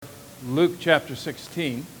Luke chapter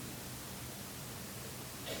 16.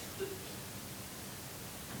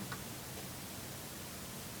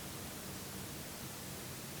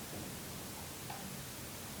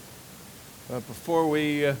 But before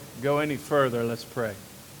we go any further, let's pray.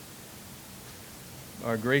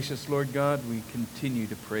 Our gracious Lord God, we continue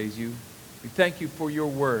to praise you. We thank you for your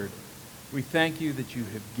word. We thank you that you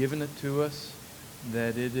have given it to us,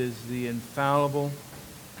 that it is the infallible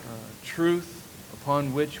truth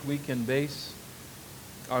upon which we can base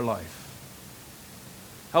our life.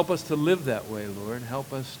 Help us to live that way, Lord.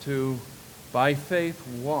 Help us to, by faith,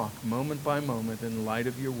 walk moment by moment in light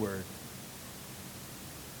of your word.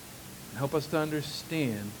 Help us to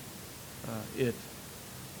understand it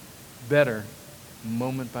better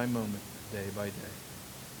moment by moment, day by day.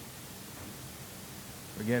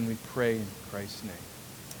 Again, we pray in Christ's name.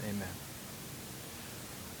 Amen.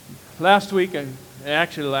 Last week, and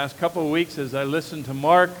actually the last couple of weeks, as I listened to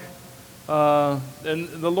Mark, and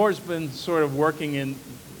the Lord's been sort of working in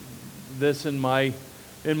this in my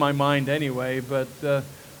mind anyway, but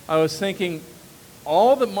I was thinking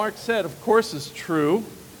all that Mark said, of course, is true.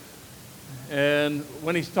 And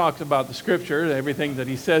when he talks about the Scripture, everything that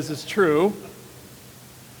he says is true.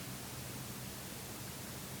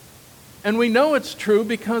 And we know it's true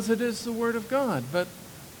because it is the Word of God.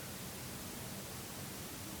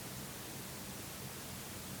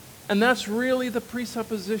 And that's really the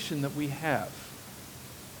presupposition that we have.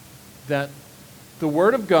 That the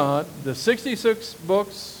Word of God, the 66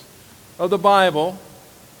 books of the Bible,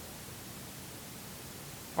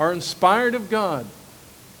 are inspired of God.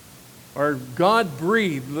 Are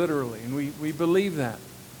God-breathed, literally, and we believe that.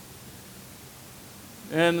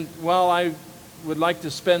 And while I would like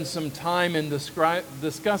to spend some time in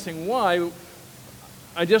discussing why,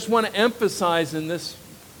 I just want to emphasize in this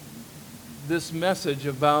message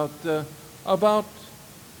about the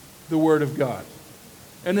Word of God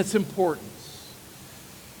and its importance.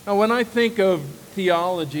 Now, when I think of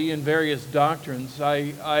theology and various doctrines,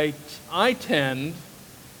 I tend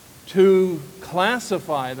to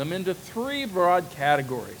classify them into three broad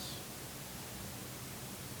categories.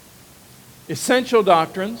 Essential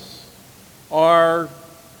doctrines are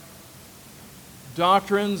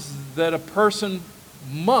doctrines that a person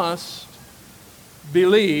must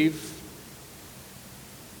believe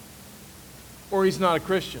or he's not a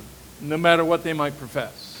Christian, no matter what they might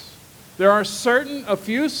profess. There are a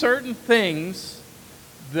few certain things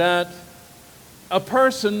that a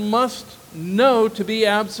person must know to be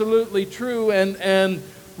absolutely true and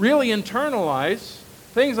really internalize.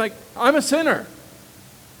 Things like, I'm a sinner.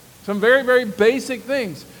 Some very, very basic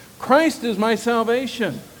things. Christ is my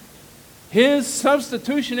salvation. His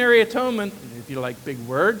substitutionary atonement, if you like big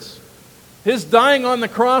words, His dying on the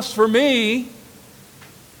cross for me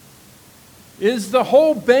is the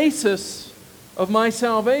whole basis of my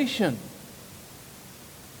salvation.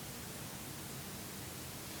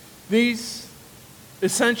 These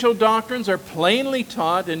essential doctrines are plainly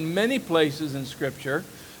taught in many places in Scripture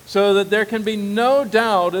so that there can be no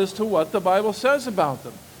doubt as to what the Bible says about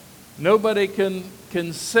them. Nobody can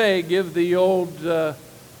give the old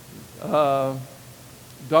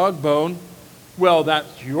dog bone, well,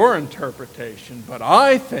 that's your interpretation, but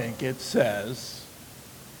I think it says.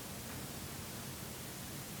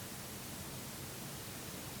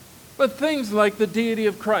 But things like the deity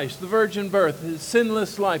of Christ, the virgin birth, His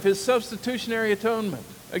sinless life, His substitutionary atonement,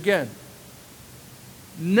 again,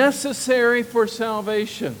 necessary for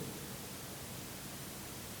salvation.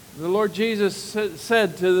 The Lord Jesus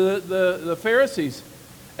said to the Pharisees,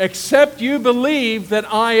 except you believe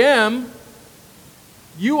that I am,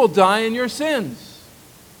 you will die in your sins.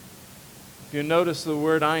 If you notice the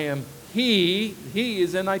word I am, He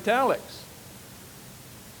is in italics.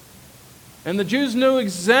 And the Jews knew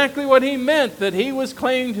exactly what He meant, that He was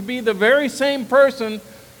claiming to be the very same person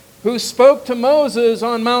who spoke to Moses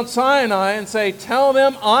on Mount Sinai and say, tell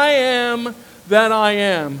them I am that I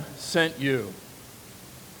am sent you.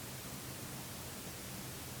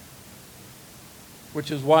 Which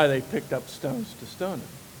is why they picked up stones to stone Him.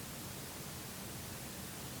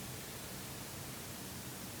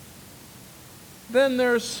 Then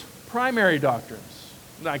there's primary doctrines.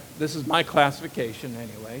 Like, this is my classification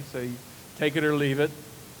anyway, so you take it or leave it.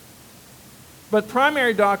 But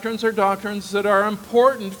primary doctrines are doctrines that are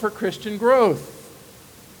important for Christian growth.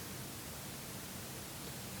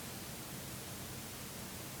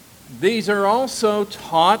 These are also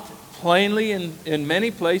taught plainly in many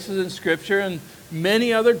places in Scripture, and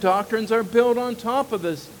many other doctrines are built on top of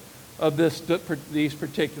these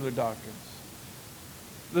particular doctrines.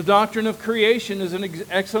 The doctrine of creation is an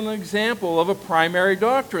excellent example of a primary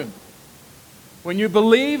doctrine. When you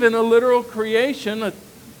believe in a literal creation,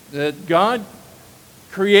 that God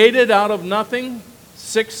created out of nothing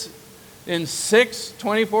in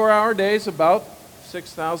 24-hour days about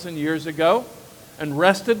 6,000 years ago, and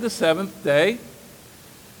rested the seventh day,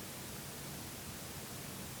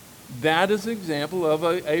 that is an example of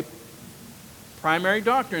a primary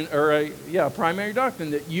doctrine, primary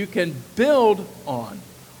doctrine that you can build on.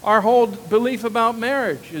 Our whole belief about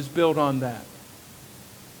marriage is built on that.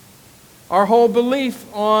 Our whole belief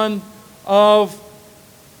of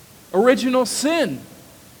original sin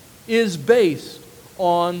is based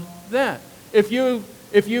on that. If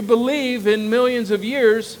you believe in millions of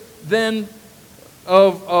years then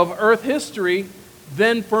of earth history,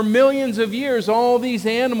 then for millions of years all these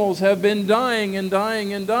animals have been dying and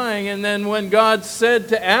dying and dying. And then when God said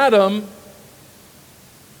to Adam,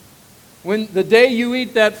 when the day you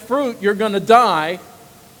eat that fruit, you're going to die,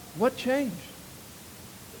 what changed?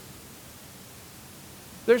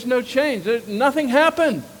 There's no change. Nothing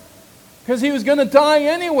happened because he was going to die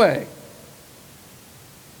anyway.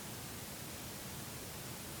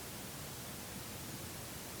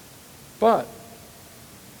 But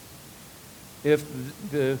if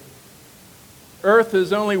the earth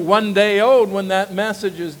is only 1 day old when that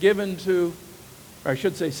message is given to, or I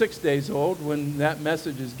should say 6 days old when that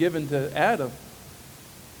message is given to Adam,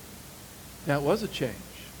 that was a change.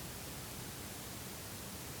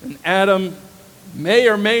 And Adam may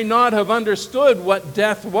or may not have understood what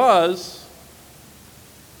death was.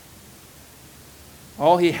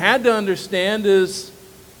 All he had to understand is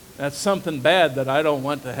that's something bad that I don't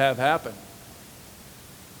want to have happen.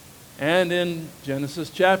 And in Genesis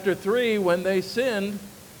chapter 3, when they sinned,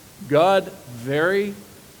 God very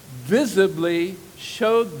visibly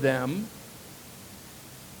showed them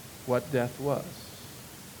what death was.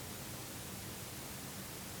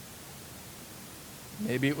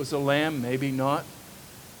 Maybe it was a lamb, maybe not.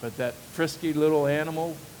 But that frisky little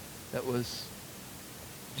animal that was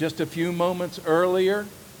just a few moments earlier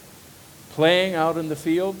playing out in the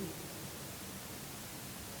field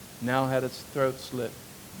now had its throat slit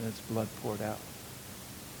and its blood poured out.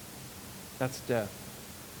 That's death.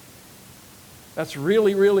 That's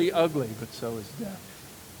really, really ugly, but so is death.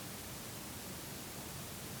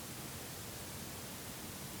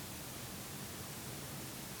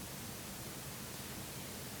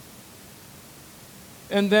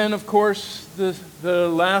 And then, of course, the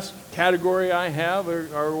last category I have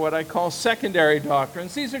are what I call secondary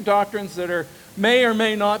doctrines. These are doctrines that may or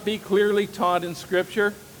may not be clearly taught in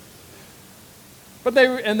Scripture, but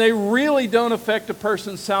they really don't affect a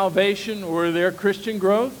person's salvation or their Christian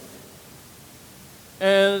growth.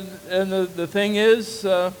 And the thing is,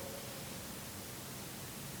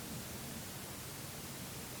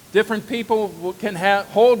 different people can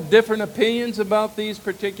hold different opinions about these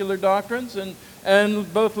particular doctrines,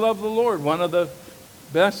 and both love the Lord. One of the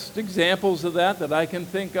best examples of that I can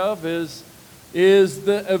think of is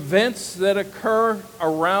the events that occur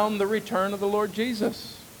around the return of the Lord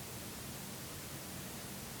Jesus.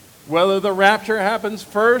 Whether the rapture happens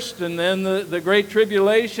first, and then the Great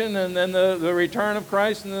Tribulation, and then the return of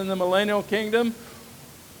Christ, and then the millennial kingdom,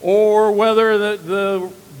 or whether the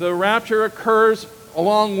rapture occurs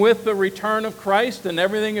along with the return of Christ and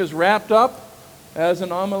everything is wrapped up, as an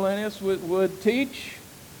amillennialist would teach.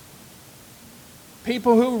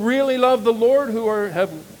 People who really love the Lord, who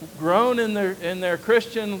have grown in their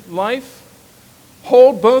Christian life,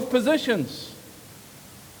 hold both positions.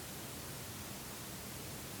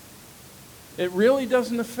 It really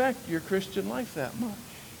doesn't affect your Christian life that much.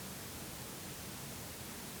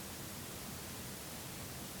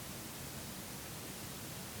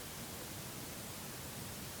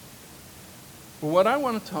 But what I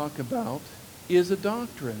want to talk about is a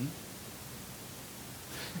doctrine.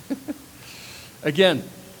 Again,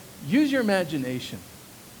 use your imagination.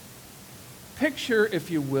 Picture, if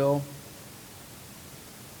you will,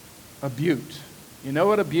 a butte. You know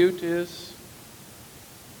what a butte is?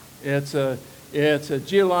 It's a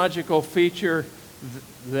geological feature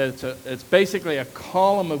it's basically a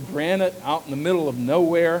column of granite out in the middle of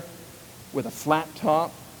nowhere with a flat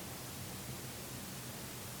top.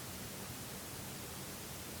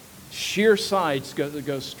 Sheer sides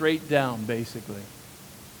go straight down, basically.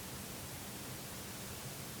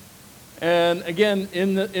 And again,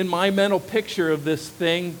 in my mental picture of this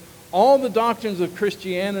thing, all the doctrines of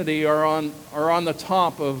Christianity are on the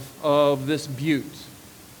top of this butte.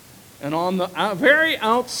 And on the very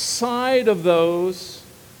outside of those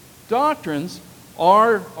doctrines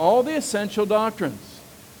are all the essential doctrines.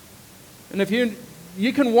 And if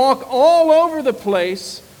you can walk all over the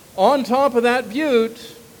place on top of that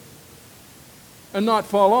butte and not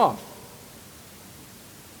fall off.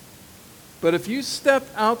 But if you step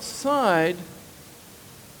outside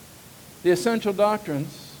the essential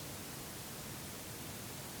doctrines,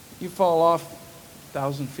 you fall off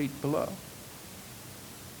 1,000 feet below.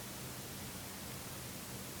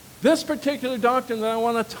 This particular doctrine that I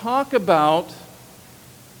want to talk about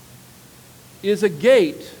is a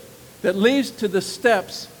gate that leads to the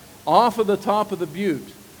steps off of the top of the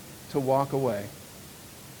butte to walk away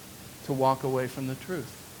from the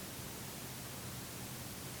truth.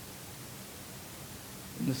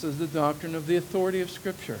 And this is the doctrine of the authority of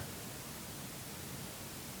Scripture.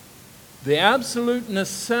 The absolute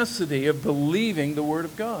necessity of believing the Word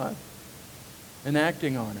of God and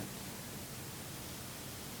acting on it.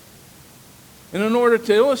 And in order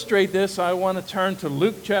to illustrate this, I want to turn to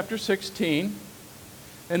Luke chapter 16.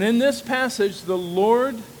 And in this passage, the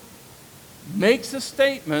Lord makes a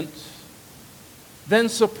statement, then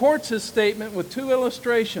supports his statement with two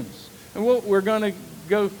illustrations. And we're going to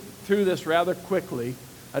go through this rather quickly.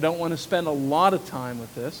 I don't want to spend a lot of time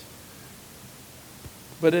with this.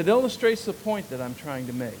 But it illustrates the point that I'm trying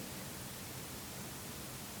to make.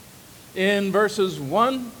 In verses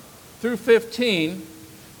 1 through 15,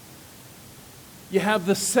 you have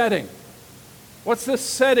the setting. What's the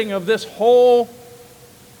setting of this whole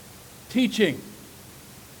teaching?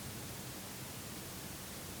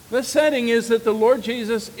 The setting is that the Lord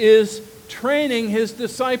Jesus is training his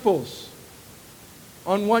disciples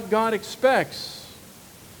on what God expects.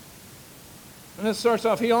 And it starts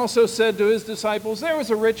off, he also said to his disciples, there was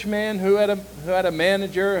a rich man who had a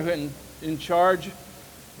manager in charge.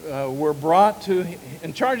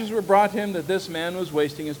 Charges were brought him that this man was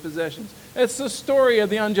wasting his possessions. It's the story of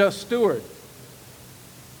the unjust steward.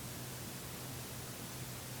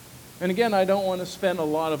 And again, I don't want to spend a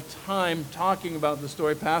lot of time talking about the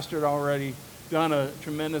story. Pastor had already done a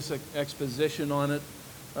tremendous exposition on it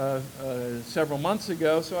several months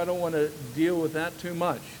ago, so I don't want to deal with that too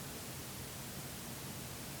much.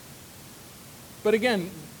 But again,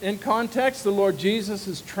 in context, the Lord Jesus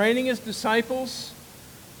is training his disciples.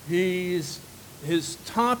 His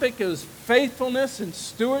topic is faithfulness and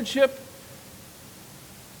stewardship.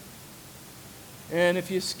 And if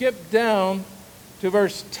you skip down to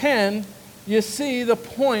verse 10, you see the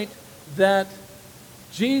point that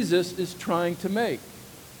Jesus is trying to make.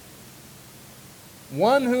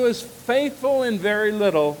 One who is faithful in very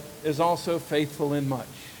little is also faithful in much.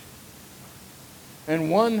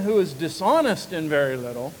 And one who is dishonest in very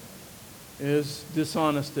little is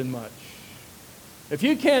dishonest in much. If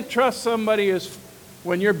you can't trust somebody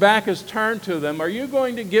when your back is turned to them, are you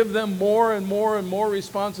going to give them more and more and more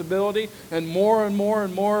responsibility and more and more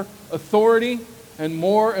and more authority and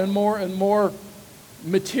more and more and more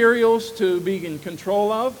materials to be in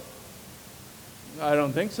control of? I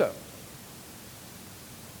don't think so.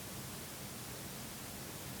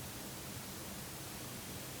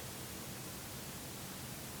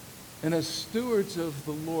 And as stewards of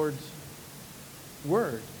the Lord's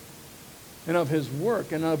Word and of His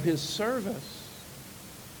work and of His service,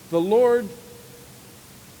 the Lord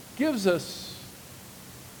gives us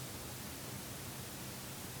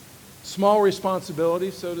small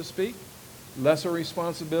responsibilities, so to speak, lesser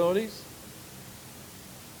responsibilities.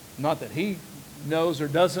 Not that He knows or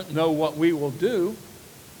doesn't know what we will do,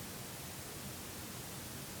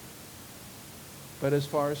 but as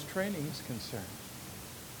far as training is concerned.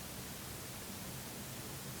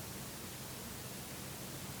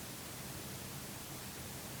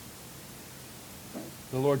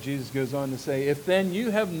 The Lord Jesus goes on to say, if then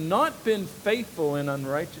you have not been faithful in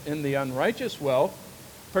the unrighteous wealth,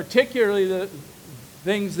 particularly the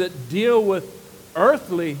things that deal with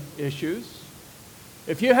earthly issues,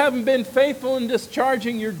 if you haven't been faithful in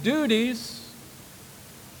discharging your duties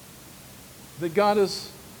that God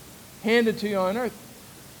has handed to you on earth,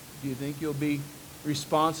 do you think you'll be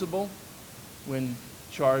responsible when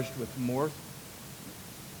charged with more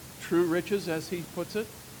true riches, as He puts it?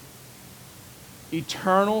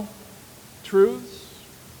 Eternal truths?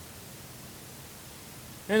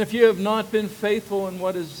 And if you have not been faithful in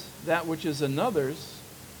what is that which is another's,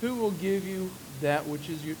 who will give you that which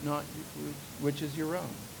is your own?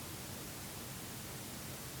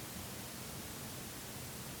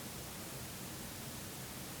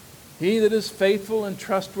 He that is faithful and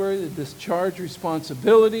trustworthy to discharge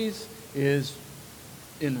responsibilities is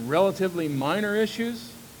in relatively minor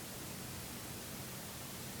issues,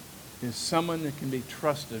 is someone that can be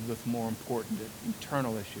trusted with more important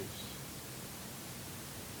eternal issues.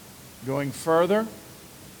 Going further,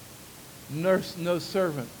 no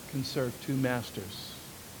servant can serve two masters.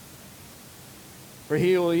 For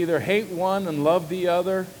he will either hate one and love the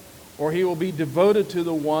other, or he will be devoted to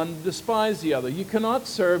the one and despise the other. You cannot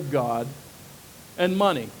serve God and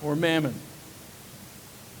money, or mammon.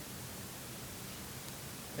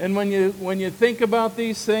 And when you think about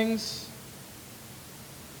these things,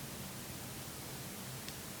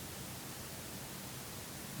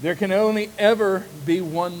 there can only ever be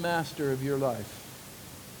one master of your life.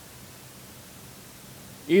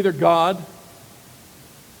 Either God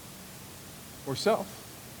or self.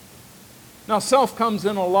 Now, self comes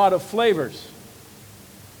in a lot of flavors.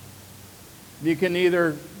 You can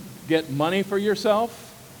either get money for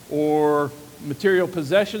yourself, or material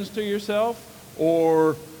possessions to yourself,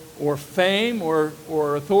 or fame, or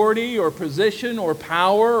authority, or position, or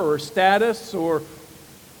power, or status, and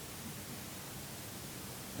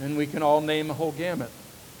we can all name a whole gamut.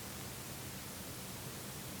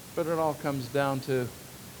 But it all comes down to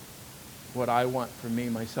what I want for me,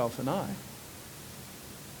 myself, and I.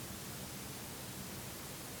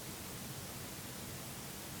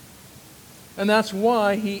 And that's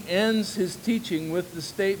why he ends his teaching with the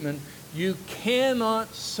statement, you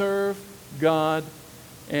cannot serve God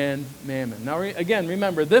and mammon. Now again,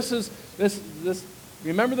 remember,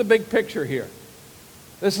 remember the big picture here.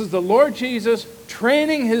 This is the Lord Jesus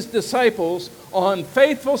training his disciples on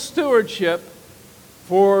faithful stewardship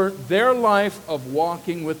for their life of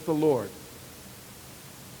walking with the Lord.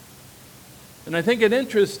 And I think it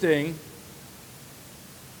interesting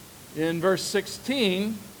in verse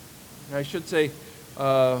 16, I should say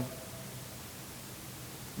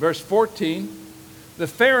verse 14, the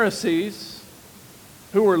Pharisees,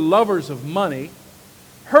 who were lovers of money,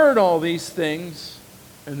 heard all these things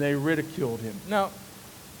and they ridiculed him. Now,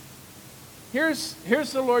 here's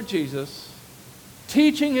the Lord Jesus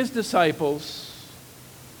teaching his disciples,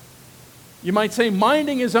 you might say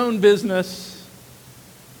minding his own business,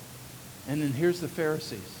 and then here's the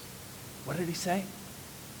Pharisees. What did he say?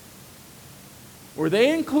 Were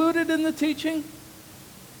they included in the teaching?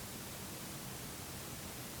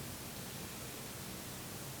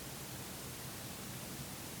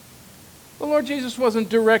 The Lord Jesus wasn't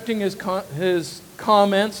directing his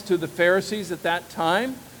comments to the Pharisees at that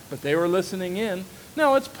time, but they were listening in.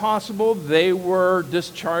 Now, it's possible they were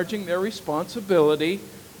discharging their responsibility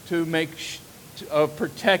of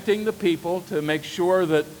protecting the people, to make sure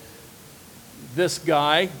that this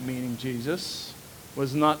guy, meaning Jesus,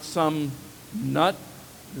 was not some nut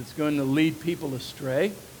that's going to lead people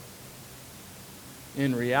astray.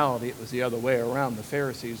 In reality, it was the other way around. The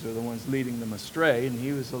Pharisees were the ones leading them astray, and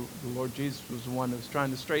the Lord Jesus was the one that was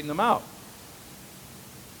trying to straighten them out.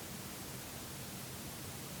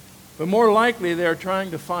 But more likely, they're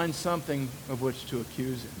trying to find something of which to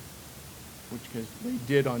accuse him, which they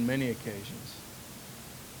did on many occasions.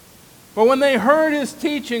 But when they heard his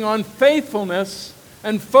teaching on faithfulness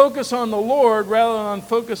and focus on the Lord rather than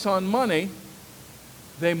focus on money,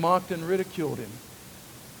 they mocked and ridiculed him.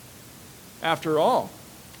 After all,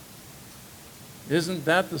 isn't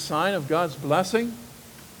that the sign of God's blessing?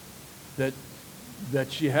 That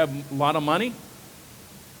you have a lot of money?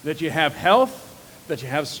 That you have health? That you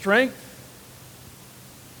have strength?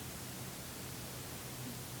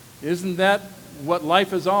 Isn't that what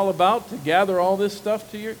life is all about, to gather all this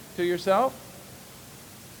stuff to yourself?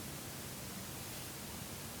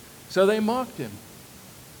 So they mocked him.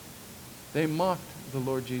 They mocked the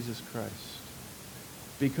Lord Jesus Christ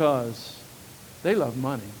because they loved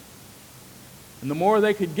money. And the more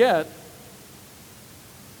they could get,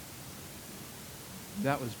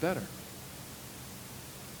 that was better.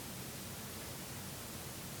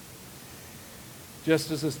 Just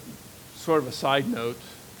as a sort of a side note,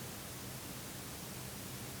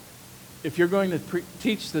 if you're going to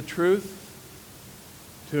teach the truth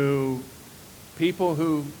to people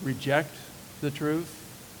who reject the truth,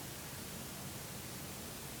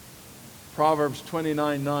 Proverbs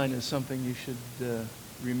 29:9 is something you should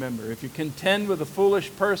remember. If you contend with a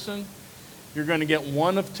foolish person, you're going to get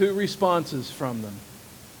one of two responses from them.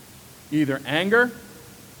 Either anger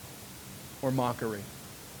or mockery.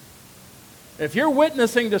 If you're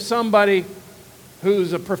witnessing to somebody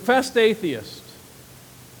who's a professed atheist,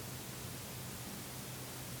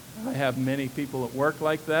 I have many people at work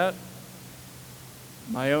like that.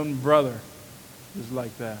 My own brother is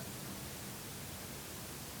like that.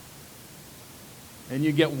 And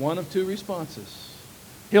you get one of two responses.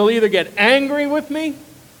 He'll either get angry with me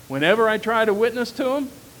whenever I try to witness to him,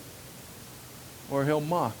 or he'll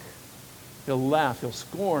mock. He'll laugh. He'll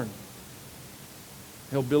scorn.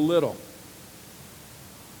 He'll belittle.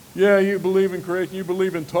 Yeah, you believe in creation. You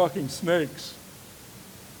believe in talking snakes.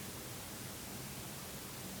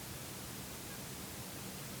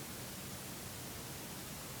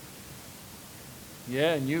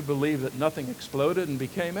 Yeah, and you believe that nothing exploded and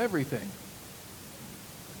became everything.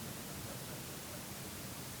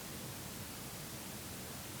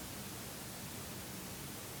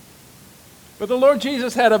 But the Lord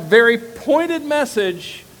Jesus had a very pointed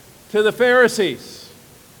message to the Pharisees.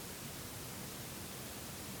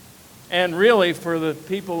 And really for the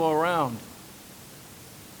people around.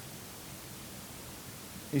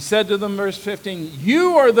 He said to them, verse 15,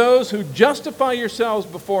 "You are those who justify yourselves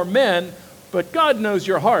before men, but God knows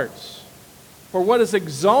your hearts. For what is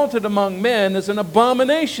exalted among men is an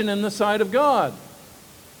abomination in the sight of God."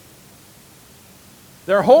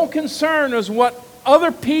 Their whole concern is what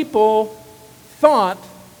other people thought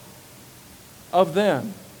of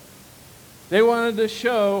them. They wanted to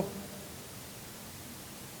show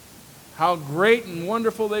how great and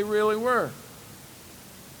wonderful they really were.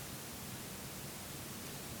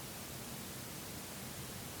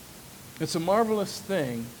 It's a marvelous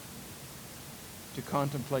thing to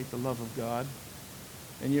contemplate the love of God.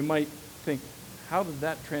 And you might think, how did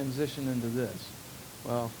that transition into this?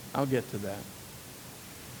 Well, I'll get to that.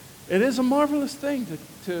 It is a marvelous thing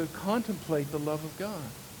to contemplate the love of God.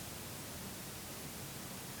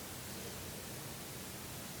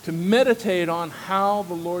 To meditate on how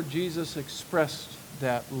the Lord Jesus expressed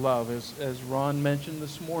that love, as Ron mentioned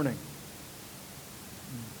this morning.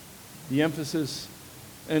 The emphasis,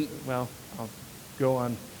 and well, I'll go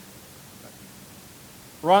on.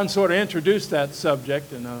 Ron sort of introduced that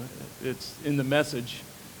subject, and it's in the message.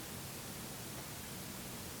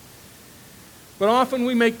 But often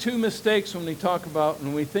we make two mistakes when we talk about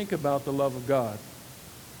and we think about the love of God.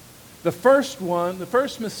 The first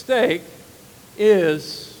mistake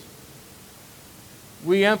is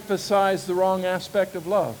we emphasize the wrong aspect of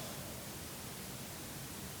love.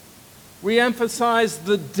 We emphasize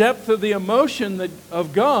the depth of the emotion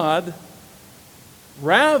of God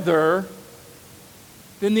rather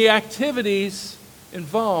than the activities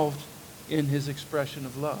involved in His expression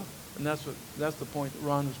of love. And that's the point that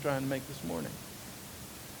Ron was trying to make this morning.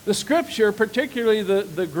 The Scripture, particularly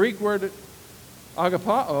the Greek word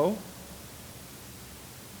agapao,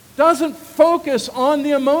 doesn't focus on the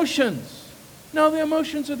emotions. No, the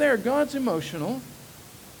emotions are there. God's emotional.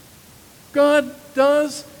 God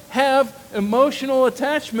does have emotional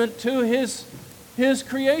attachment to His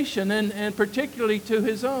creation and particularly to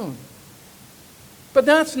His own. But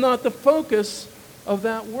that's not the focus of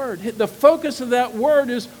that word. The focus of that word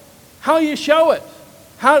is how you show it.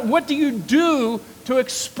 What do you do to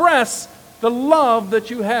express the love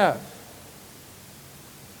that you have?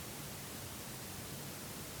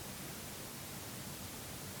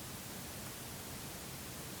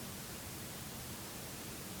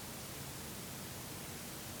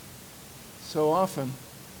 So often,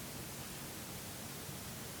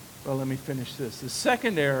 well, let me finish this. The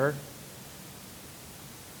second error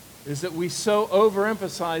is that we so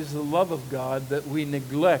overemphasize the love of God that we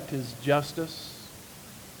neglect His justice,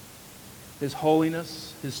 His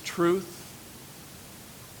holiness, His truth.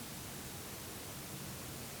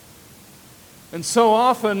 And so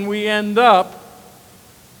often we end up,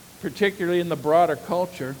 particularly in the broader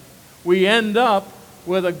culture, we end up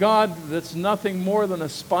with a God that's nothing more than a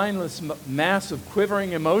spineless mass of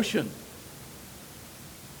quivering emotion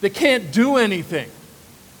that can't do anything.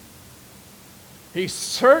 He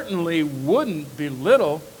certainly wouldn't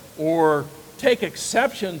belittle or take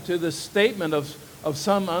exception to the statement of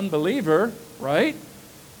some unbeliever, right?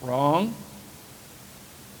 Wrong.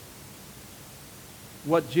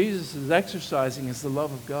 What Jesus is exercising is the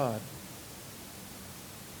love of God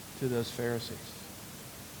to those Pharisees.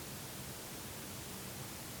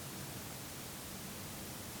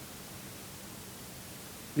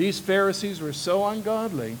 These Pharisees were so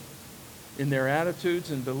ungodly in their attitudes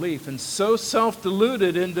and belief and so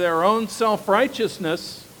self-deluded in their own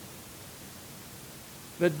self-righteousness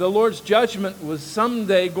that the Lord's judgment was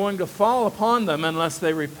someday going to fall upon them unless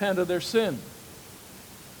they repent of their sin.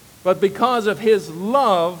 But because of His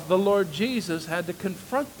love, the Lord Jesus had to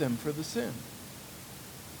confront them for the sin.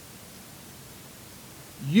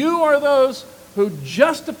 You are those who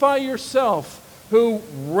justify yourself, who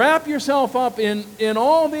wrap yourself up in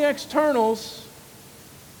all the externals.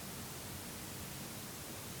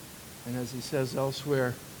 And as He says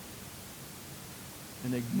elsewhere,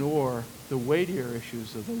 and ignore the weightier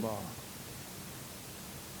issues of the law.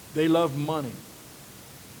 They love money.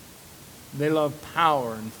 They love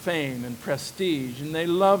power and fame and prestige. And they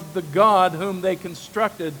loved the God whom they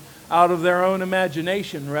constructed out of their own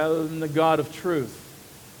imagination rather than the God of truth.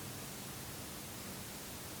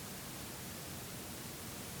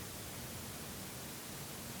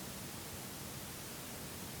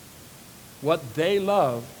 What they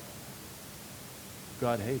love,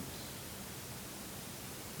 God hates.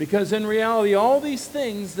 Because in reality, all these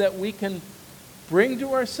things that we can bring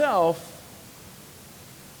to ourselves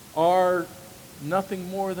are nothing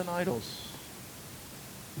more than idols.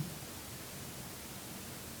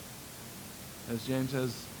 as James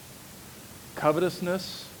says,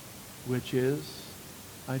 covetousness, which is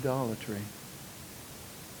idolatry.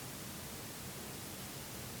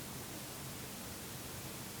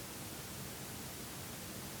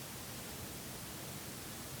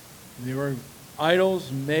 They were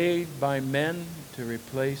idols made by men to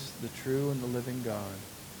replace the true and the living God.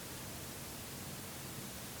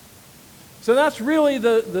 So that's really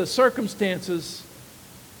the circumstances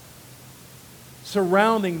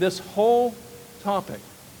surrounding this whole topic.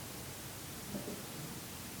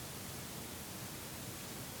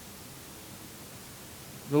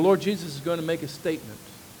 The Lord Jesus is going to make a statement.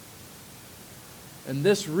 And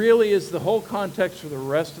this really is the whole context for the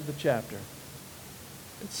rest of the chapter.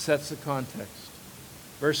 It sets the context.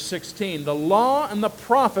 Verse 16, the law and the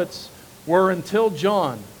prophets were until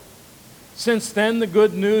John. Since then, the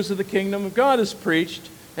good news of the kingdom of God is preached,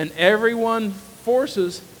 and everyone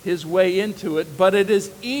forces his way into it. But it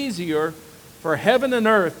is easier for heaven and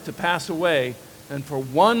earth to pass away than for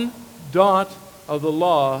one dot of the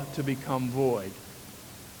law to become void.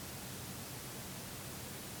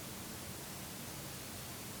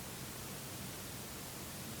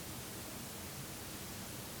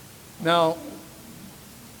 Now,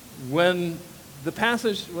 when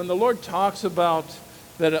the Lord talks about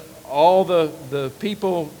that all the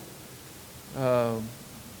people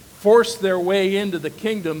force their way into the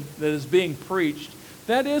kingdom that is being preached,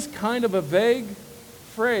 that is kind of a vague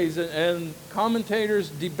phrase, and commentators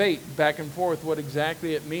debate back and forth what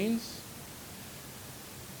exactly it means.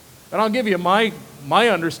 And I'll give you my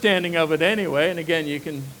understanding of it anyway, and again, you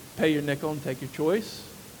can pay your nickel and take your choice.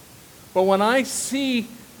 But when I see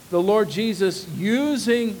the Lord Jesus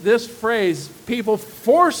using this phrase, people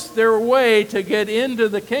force their way to get into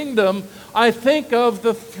the kingdom, I think of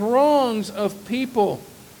the throngs of people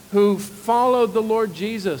who followed the Lord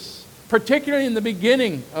Jesus, particularly in the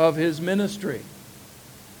beginning of his ministry.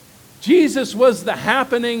 Jesus was the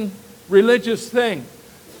happening religious thing,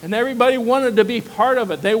 and everybody wanted to be part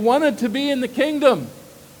of it. They wanted to be in the kingdom.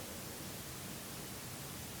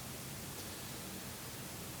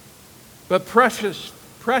 But precious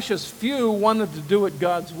few wanted to do it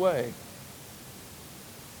God's way.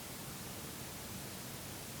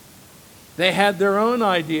 They had their own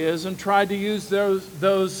ideas and tried to use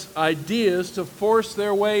those ideas to force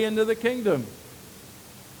their way into the kingdom.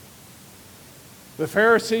 The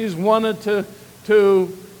Pharisees wanted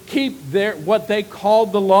to keep what they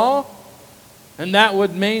called the law, and that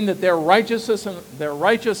would mean that they're righteous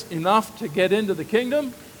enough to get into the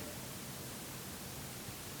kingdom.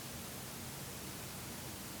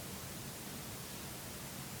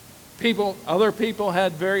 Other people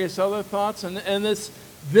had various other thoughts, and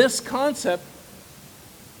this concept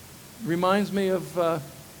reminds me of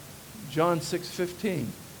John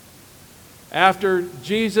 6:15. After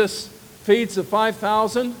Jesus feeds the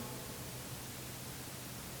 5,000,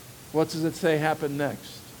 what does it say happened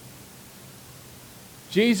next?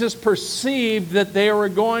 Jesus perceived that they were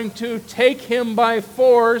going to take him by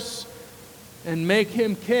force and make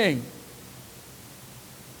him king.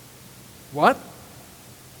 What?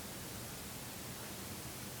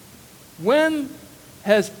 When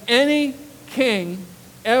has any king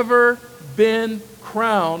ever been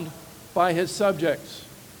crowned by his subjects?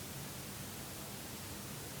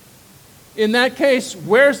 In that case,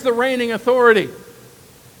 where's the reigning authority?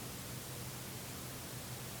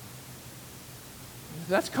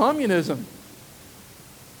 That's communism.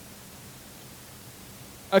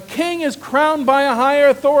 A king is crowned by a higher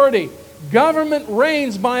authority. Government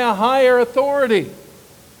reigns by a higher authority.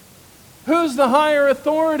 Who's the higher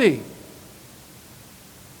authority?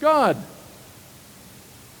 God.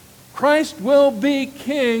 Christ will be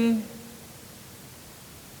king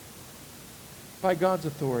by God's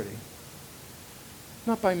authority,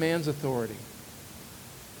 not by man's authority.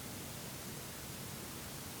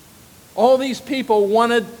 All these people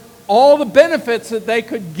wanted all the benefits that they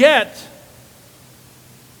could get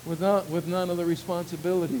with none of the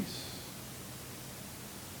responsibilities.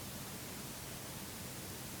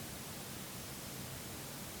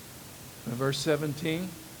 In verse 17.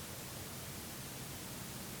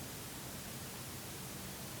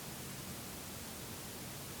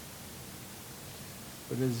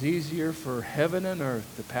 But it is easier for heaven and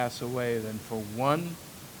earth to pass away than for one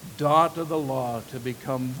dot of the law to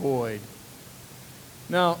become void.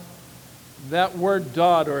 Now, that word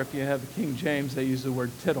dot, or if you have the King James, they use the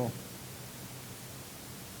word tittle.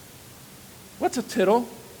 What's a tittle?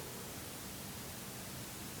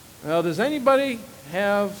 Well, does anybody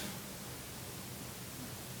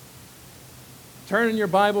turn in your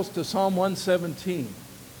Bibles to Psalm 117.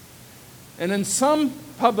 And in some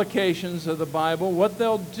publications of the Bible, what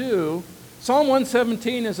they'll do Psalm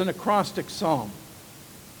 117 is an acrostic psalm.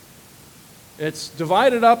 It's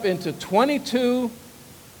divided up into 22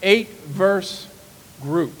 8-verse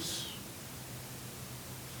groups.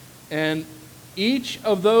 And each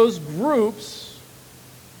of those groups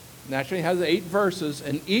naturally has 8 verses,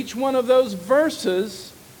 and each one of those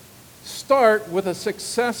verses start with a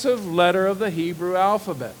successive letter of the Hebrew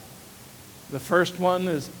alphabet. The first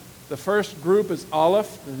group is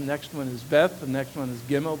Aleph, the next one is Beth, the next one is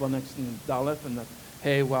Gimel, the next one is Daleth, and the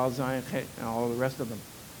Hey, Waw, Zayin, Hey, and all the rest of them.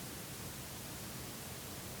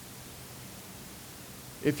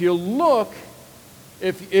 If you look,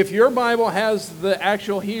 if your Bible has the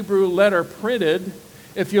actual Hebrew letter printed,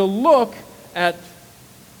 if you look at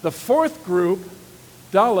the fourth group,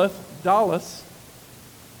 Daleth,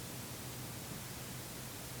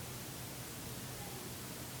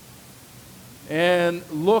 and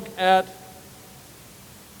look at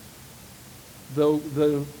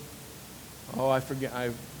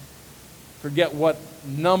I forget what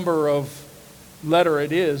number of letter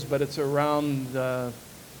it is, but it's around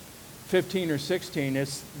 15 or 16.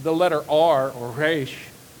 It's the letter R, or Resh.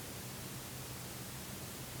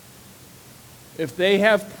 If they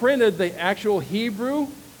have printed the actual Hebrew,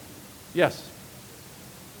 yes,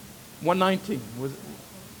 119.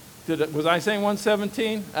 Was I saying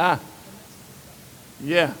 117?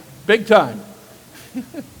 Yeah, big time.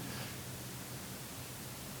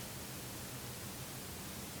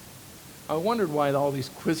 I wondered why all these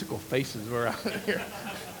quizzical faces were out here.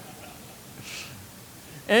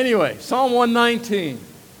 Anyway, Psalm 119.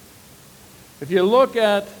 If you look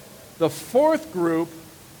at the fourth group,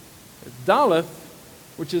 Daleth,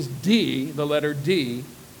 which is D, the letter D,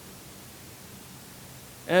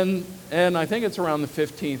 and I think it's around the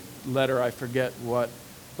 15th letter, I forget what,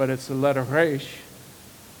 but it's the letter Resh,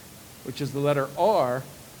 which is the letter R.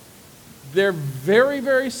 They're very,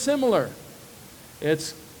 very similar.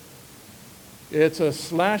 It's a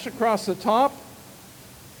slash across the top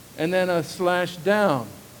and then a slash down.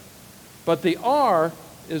 But the R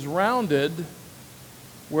is rounded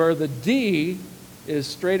where the D is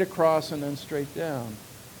straight across and then straight down.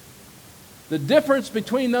 The difference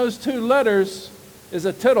between those two letters is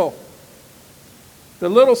a tittle. The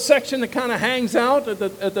little section that kind of hangs out at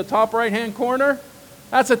the top right-hand corner,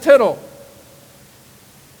 that's a tittle.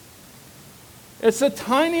 It's the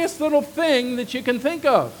tiniest little thing that you can think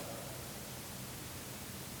of.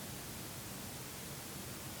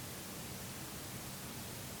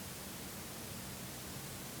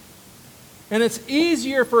 And it's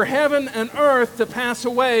easier for heaven and earth to pass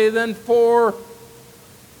away than for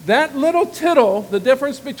that little tittle, the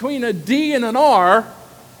difference between a D and an R,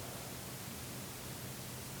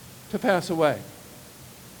 to pass away.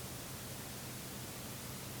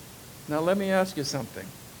 Now let me ask you something.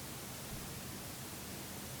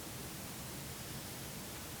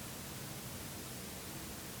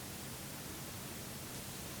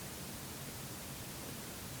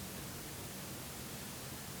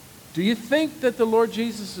 Do you think that the Lord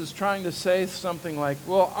Jesus is trying to say something like,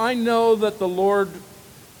 well, I know that the Lord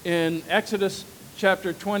in Exodus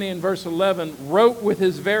chapter 20 and verse 11 wrote with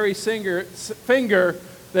his very finger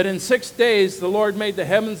that in 6 days the Lord made the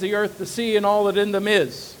heavens, the earth, the sea, and all that in them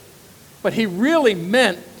is. But he really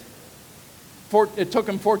meant it took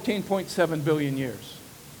him 14.7 billion years.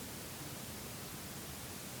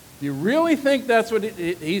 Do you really think that's what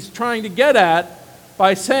he's trying to get at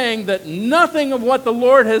by saying that nothing of what the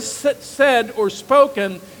Lord has said or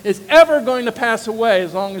spoken is ever going to pass away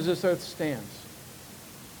as long as this earth stands?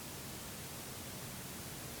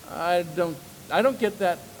 I don't get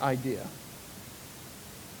that idea.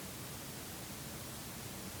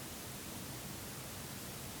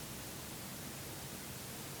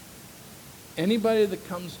 Anybody that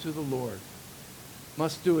comes to the Lord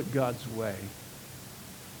must do it God's way.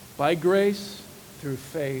 By grace, through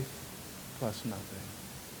faith, plus nothing.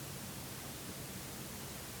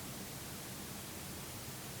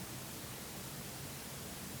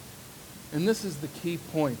 And this is the key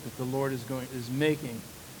point that the Lord is making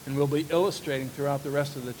and will be illustrating throughout the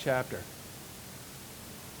rest of the chapter.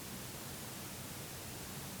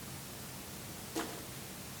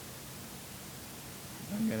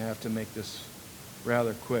 I'm going to have to make this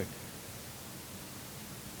rather quick.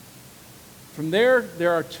 From there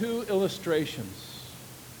are two illustrations.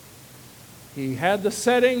 He had the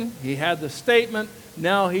setting, he had the statement,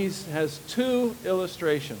 now he has two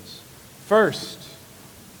illustrations. First,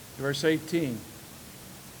 verse 18.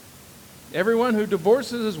 Everyone who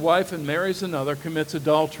divorces his wife and marries another commits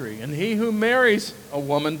adultery, and he who marries a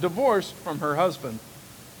woman divorced from her husband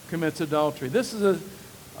commits adultery. This is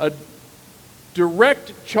a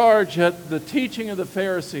direct charge at the teaching of the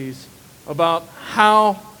Pharisees about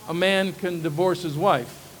how a man can divorce his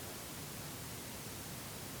wife.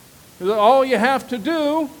 All you have to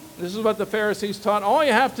do, this is what the Pharisees taught, all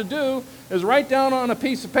you have to do is write down on a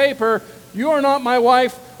piece of paper, "You are not my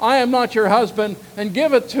wife, I am not your husband," and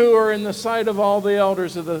give it to her in the sight of all the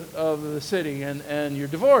elders of the city, and you're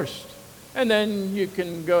divorced. And then you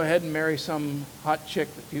can go ahead and marry some hot chick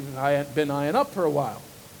that you've been eyeing up for a while.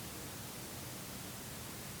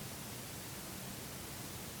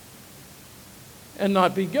 And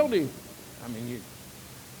not be guilty. I mean,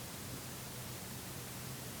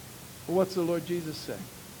 what's the Lord Jesus say?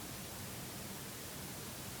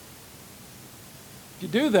 If you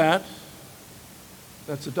do that,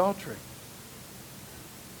 that's adultery.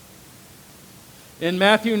 In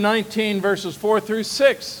Matthew 19, verses 4 through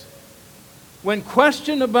 6, when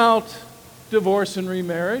questioned about divorce and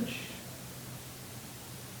remarriage,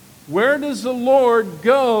 where does the Lord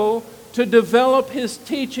go to develop his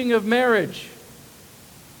teaching of marriage?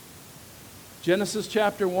 Genesis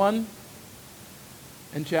chapter 1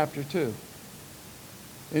 and chapter 2.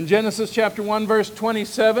 In Genesis chapter 1, verse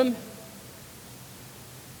 27,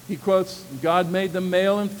 he quotes, "God made them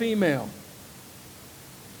male and female."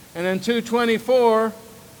 And in 2:24,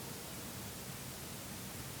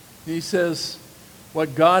 he says,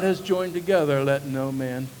 "What God has joined together, let no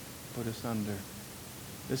man put asunder.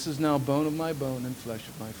 This is now bone of my bone and flesh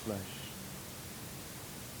of my flesh."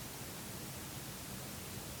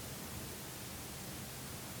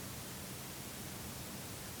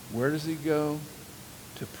 Where does he go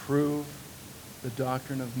to prove the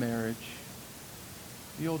doctrine of marriage?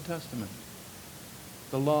 The Old Testament,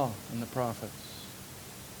 the law and the prophets.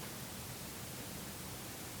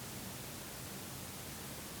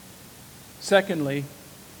 Secondly,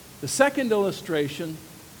 the second illustration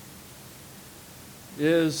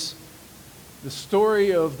is the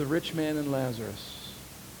story of the rich man and Lazarus.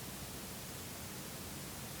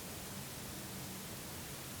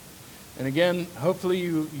 And again, hopefully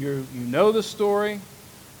you know the story.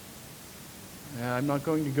 I'm not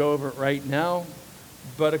going to go over it right now.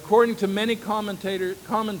 But according to many commentators,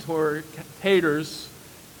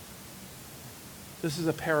 this is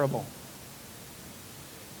a parable.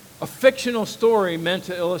 A fictional story meant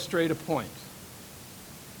to illustrate a point.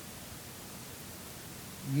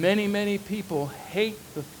 Many, many people hate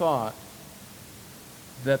the thought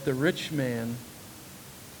that the rich man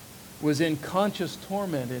was in conscious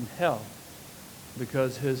torment in hell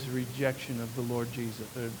because his rejection of the Lord Jesus,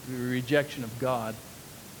 the rejection of God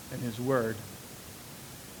and his word,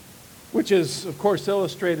 which is, of course,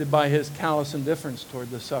 illustrated by his callous indifference toward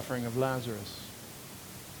the suffering of Lazarus.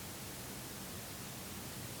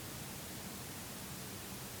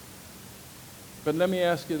 But let me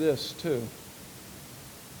ask you this, too.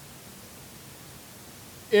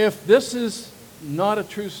 If this is not a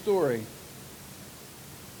true story,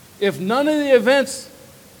 if none of the events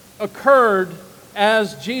occurred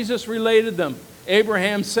as Jesus related them,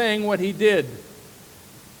 Abraham saying what he did,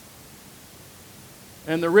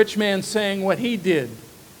 and the rich man saying what he did,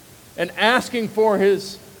 and asking for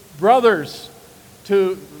his brothers,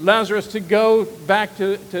 Lazarus to go back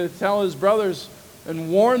to tell his brothers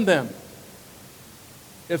and warn them.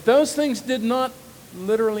 If those things did not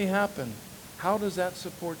literally happen, how does that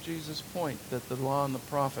support Jesus' point that the law and the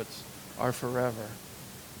prophets are forever?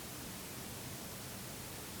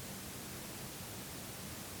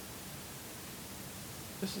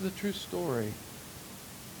 This is a true story.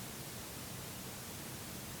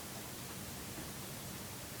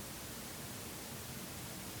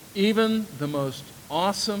 Even the most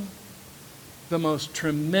awesome, the most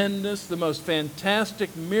tremendous, the most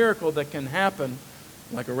fantastic miracle that can happen,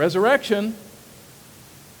 like a resurrection,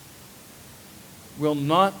 will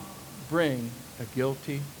not bring a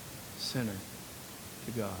guilty sinner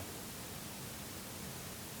to God.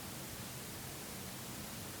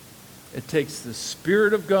 It takes the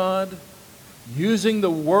Spirit of God using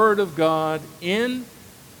the Word of God in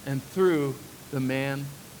and through the man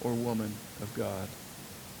or woman of God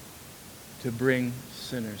to bring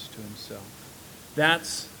sinners to himself.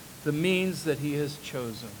 That's the means that he has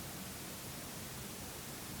chosen.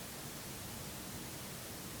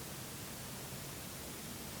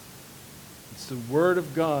 It's the Word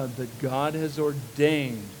of God that God has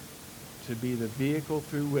ordained to be the vehicle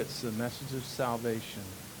through which the message of salvation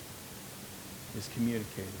is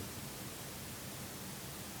communicated.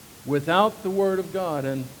 Without the Word of God,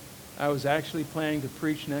 and I was actually planning to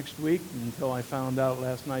preach next week until I found out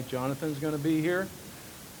last night Jonathan's going to be here.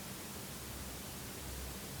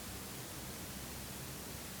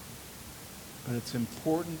 But it's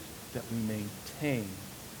important that we maintain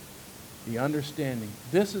the understanding.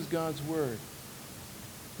 This is God's Word.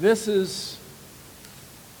 This is,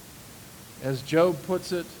 as Job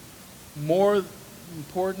puts it, more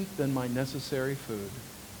important than my necessary food.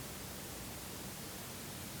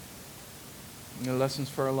 Lessons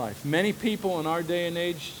for our life. Many people in our day and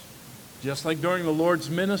age, just like during the Lord's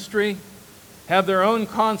ministry, have their own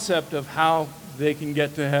concept of how they can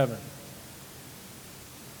get to heaven.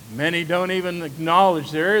 Many don't even acknowledge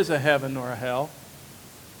there is a heaven or a hell.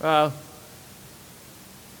 Have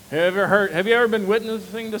you ever been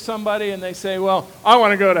witnessing to somebody and they say, well, I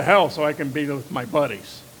want to go to hell so I can be with my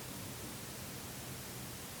buddies?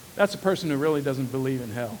 That's a person who really doesn't believe in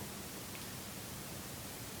hell.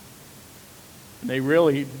 And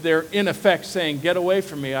they're in effect saying, get away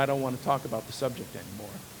from me, I don't want to talk about the subject anymore.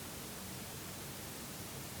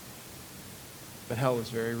 But hell is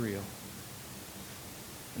very real.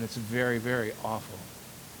 And it's very, very awful.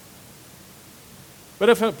 But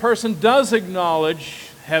if a person does acknowledge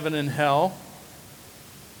heaven and hell,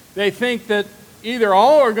 they think that either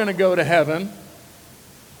all are going to go to heaven,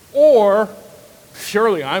 or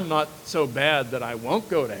surely I'm not so bad that I won't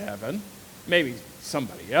go to heaven. Maybe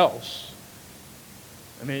somebody else.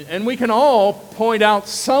 And we can all point out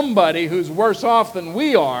somebody who's worse off than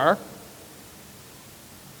we are.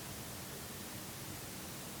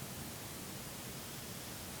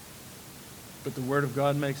 But the Word of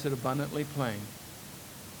God makes it abundantly plain.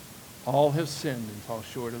 All have sinned and fall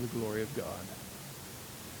short of the glory of God.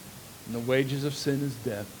 And the wages of sin is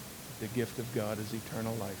death. The gift of God is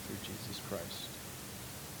eternal life through Jesus Christ.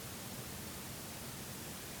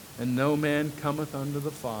 And no man cometh unto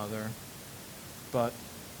the Father but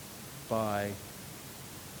by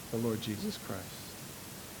the Lord Jesus Christ.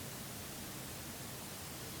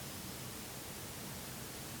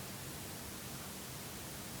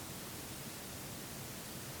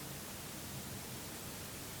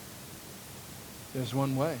 There's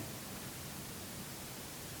one way.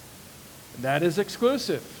 And that is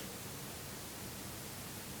exclusive.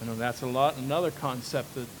 I know that's another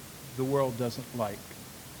concept that the world doesn't like.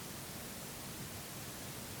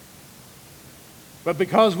 But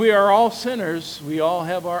because we are all sinners, we all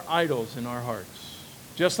have our idols in our hearts.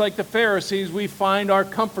 Just like the Pharisees, we find our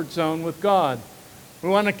comfort zone with God. We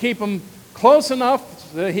want to keep Him close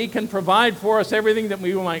enough that He can provide for us everything that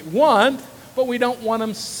we might want, but we don't want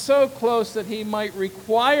Him so close that He might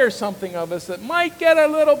require something of us that might get a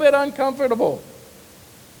little bit uncomfortable.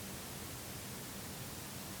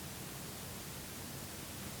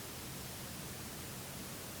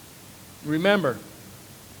 Remember,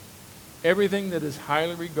 everything that is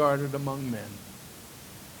highly regarded among men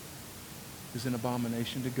is an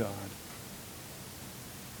abomination to God.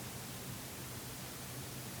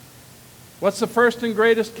 What's the first and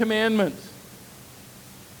greatest commandment?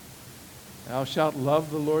 Thou shalt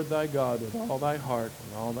love the Lord thy God with all thy heart,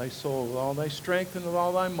 with all thy soul, with all thy strength, and with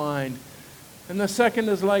all thy mind. And the second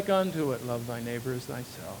is like unto it, love thy neighbor as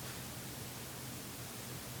thyself.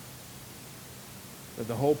 But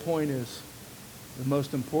the whole point is, the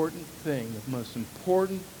most important thing, the most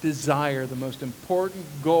important desire, the most important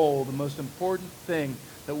goal, the most important thing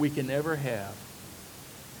that we can ever have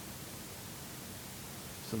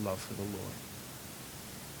is a love for the Lord.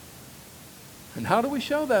 And how do we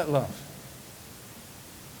show that love?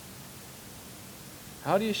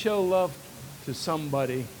 How do you show love to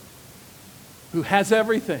somebody who has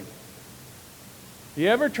everything? You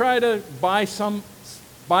ever try to buy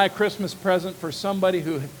a Christmas present for somebody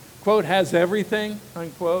who, quote, has everything,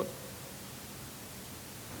 unquote?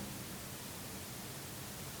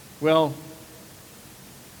 Well,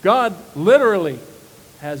 God literally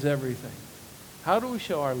has everything. How do we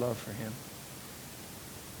show our love for Him?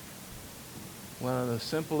 One of the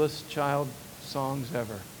simplest child songs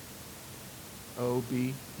ever.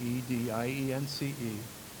 Obedience.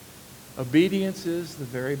 Obedience is the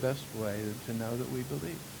very best way to know that we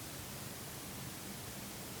believe.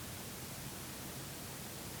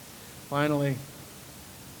 Finally,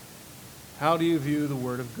 how do you view the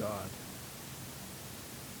Word of God?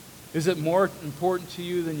 Is it more important to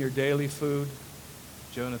you than your daily food?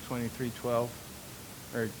 Jonah 23:12,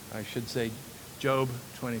 or I should say Job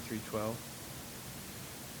 23:12.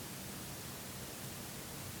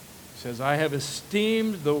 It says, I have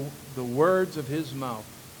esteemed the words of His mouth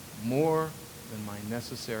more than my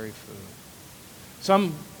necessary food.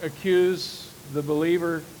 Some accuse the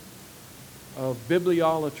believer of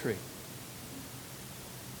bibliolatry.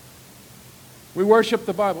 We worship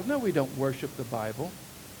the Bible. No, we don't worship the Bible.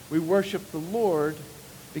 We worship the Lord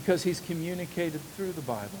because He's communicated through the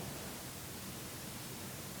Bible.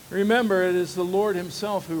 Remember, it is the Lord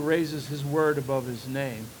Himself who raises His word above His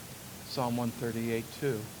name. Psalm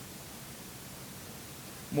 138:2.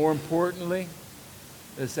 More importantly,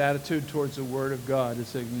 This attitude towards the Word of God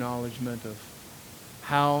is an acknowledgement of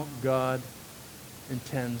how God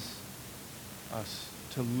intends us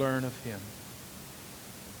to learn of Him.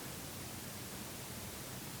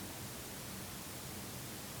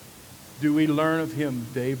 Do we learn of Him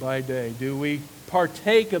day by day? Do we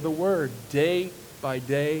partake of the Word day by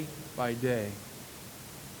day by day?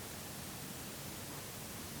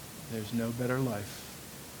 There's no better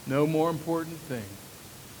life, no more important thing.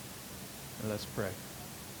 And let's pray.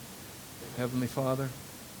 Heavenly Father,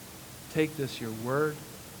 take this, your Word,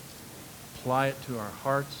 apply it to our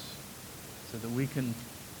hearts so that we can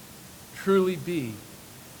truly be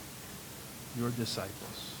your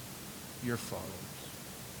disciples, your followers.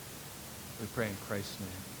 We pray in Christ's name.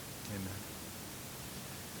 Amen.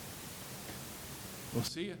 We'll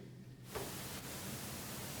see you.